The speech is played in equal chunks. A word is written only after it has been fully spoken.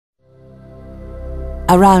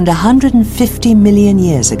Around 150 million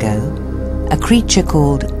years ago, a creature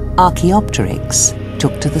called Archaeopteryx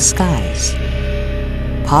took to the skies.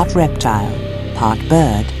 Part reptile, part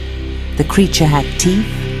bird, the creature had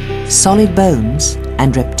teeth, solid bones,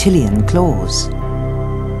 and reptilian claws.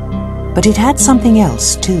 But it had something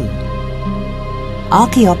else too.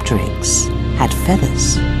 Archaeopteryx had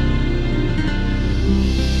feathers.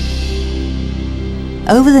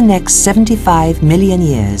 Over the next 75 million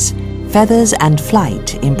years, feathers and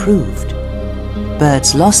flight improved.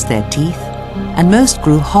 Birds lost their teeth, and most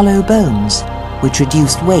grew hollow bones, which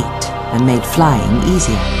reduced weight and made flying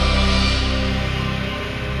easier.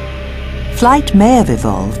 Flight may have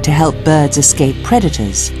evolved to help birds escape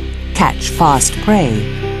predators, catch fast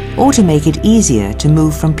prey, or to make it easier to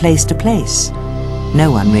move from place to place.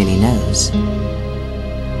 No one really knows.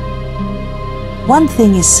 One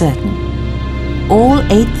thing is certain. All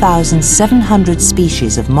 8,700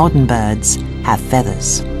 species of modern birds have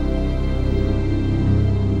feathers.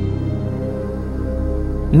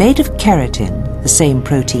 Made of keratin, the same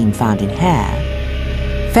protein found in hair,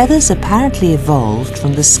 feathers apparently evolved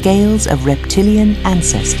from the scales of reptilian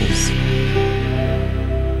ancestors.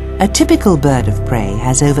 A typical bird of prey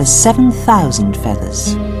has over 7,000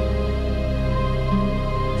 feathers.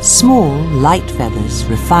 Small, light feathers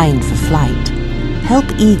refined for flight help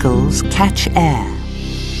eagles catch air.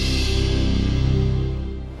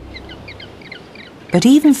 But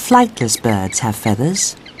even flightless birds have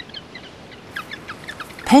feathers.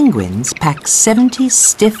 Penguins pack 70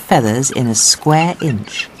 stiff feathers in a square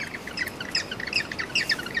inch.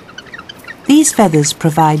 These feathers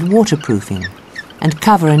provide waterproofing and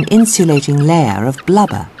cover an insulating layer of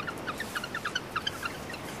blubber.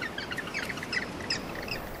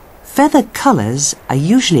 Feather colours are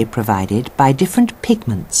usually provided by different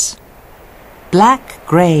pigments. Black,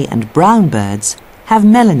 grey and brown birds have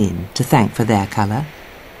melanin to thank for their colour.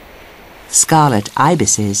 Scarlet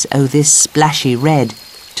ibises owe this splashy red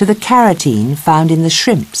to the carotene found in the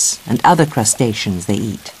shrimps and other crustaceans they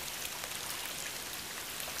eat.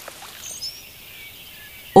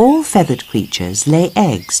 All feathered creatures lay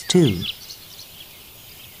eggs too.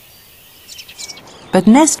 But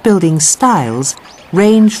nest-building styles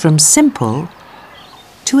range from simple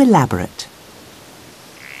to elaborate.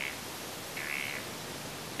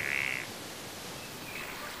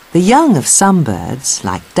 The young of some birds,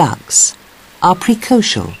 like ducks, are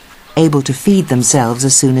precocial, able to feed themselves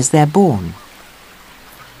as soon as they're born.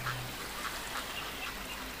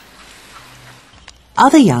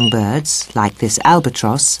 Other young birds, like this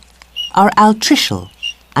albatross, are altricial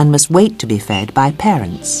and must wait to be fed by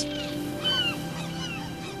parents.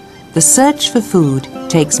 The search for food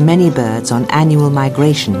takes many birds on annual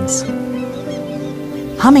migrations.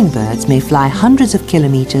 Hummingbirds may fly hundreds of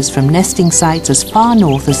kilometers from nesting sites as far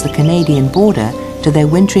north as the Canadian border to their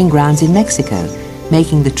wintering grounds in Mexico,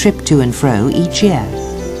 making the trip to and fro each year.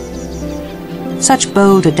 Such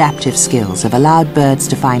bold adaptive skills have allowed birds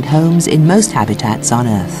to find homes in most habitats on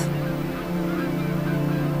Earth.